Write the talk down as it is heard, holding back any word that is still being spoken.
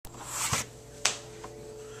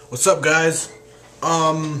What's up, guys?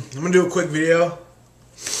 I'm gonna do a quick video,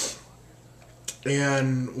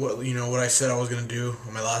 and what I said I was gonna do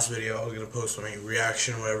on my last video. I was gonna post my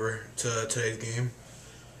reaction, whatever, to today's game.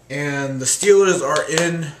 And the Steelers are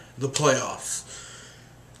in the playoffs.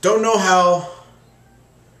 Don't know how.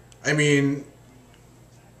 I mean,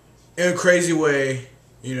 in a crazy way,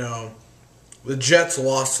 the Jets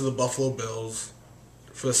lost to the Buffalo Bills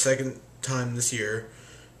for the second time this year,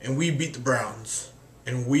 and we beat the Browns,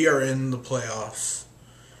 and we are in the playoffs.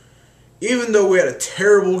 Even though we had a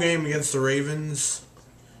terrible game against the Ravens,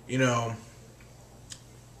 I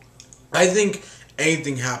think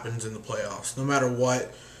anything happens in the playoffs, no matter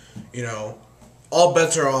what. All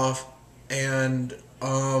bets are off, and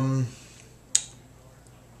and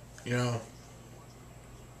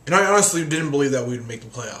I honestly didn't believe that we would make the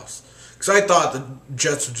playoffs. Because I thought the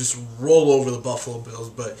Jets would just roll over the Buffalo Bills,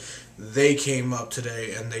 but they came up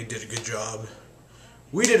today and they did a good job.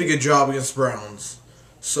 We did a good job against the Browns.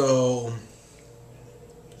 So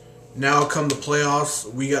now come the playoffs,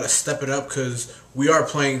 we got to step it up because we are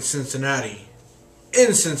playing Cincinnati.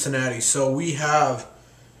 In Cincinnati. So we have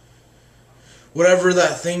whatever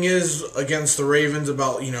that thing is against the Ravens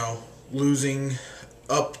about, losing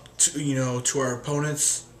up to, to our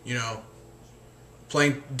opponents,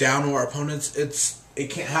 playing down to our opponents. It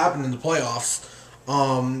can't happen in the playoffs.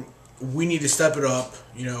 We need to step it up.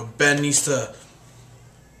 Ben needs to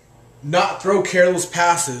not throw careless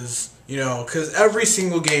passes, because every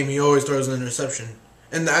single game he always throws an interception.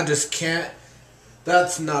 And that just can't,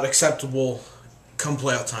 that's not acceptable come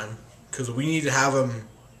playoff time. Because we need to have him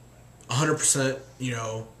 100%,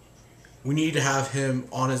 we need to have him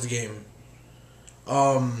on his game.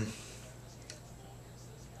 But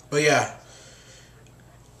yeah.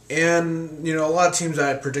 And, a lot of teams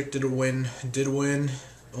that I predicted to win did win.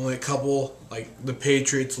 Only a couple, like the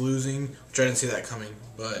Patriots losing, which I didn't see that coming,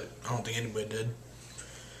 but I don't think anybody did.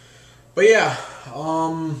 But yeah,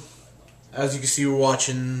 as you can see, we're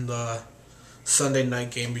watching the Sunday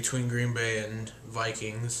night game between Green Bay and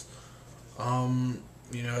Vikings.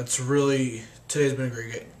 It's really, today's been a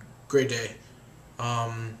great day.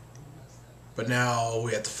 But now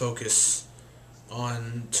we have to focus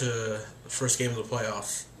on to the first game of the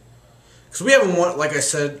playoffs. Because we haven't won, like I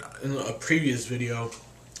said in a previous video,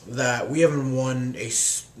 that we haven't won a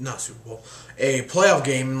playoff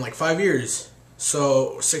game in like 5 years.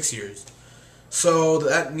 So, 6 years. So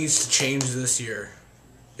that needs to change this year.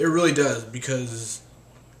 It really does, because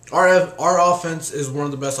our offense is one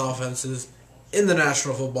of the best offenses in the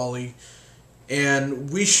National Football League, and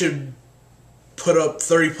we should put up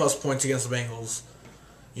 30-plus points against the Bengals.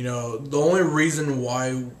 The only reason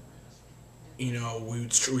why we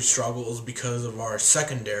struggle is because of our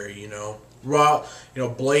secondary.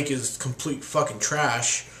 Blake is complete fucking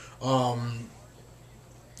trash.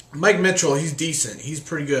 Mike Mitchell, he's decent. He's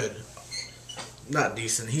pretty good. Not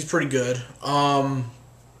decent. He's pretty good. Brandon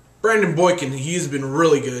Boykin, he's been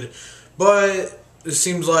really good, but it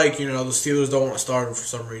seems like the Steelers don't want to start him for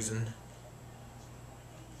some reason.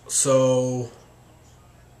 So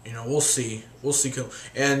we'll see. We'll see.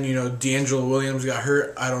 And D'Angelo Williams got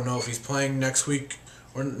hurt. I don't know if he's playing next week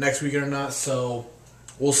or not. So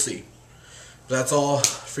we'll see. That's all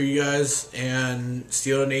for you guys, and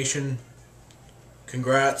Steeler Nation.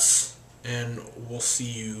 Congrats, and we'll see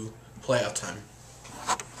you playoff time.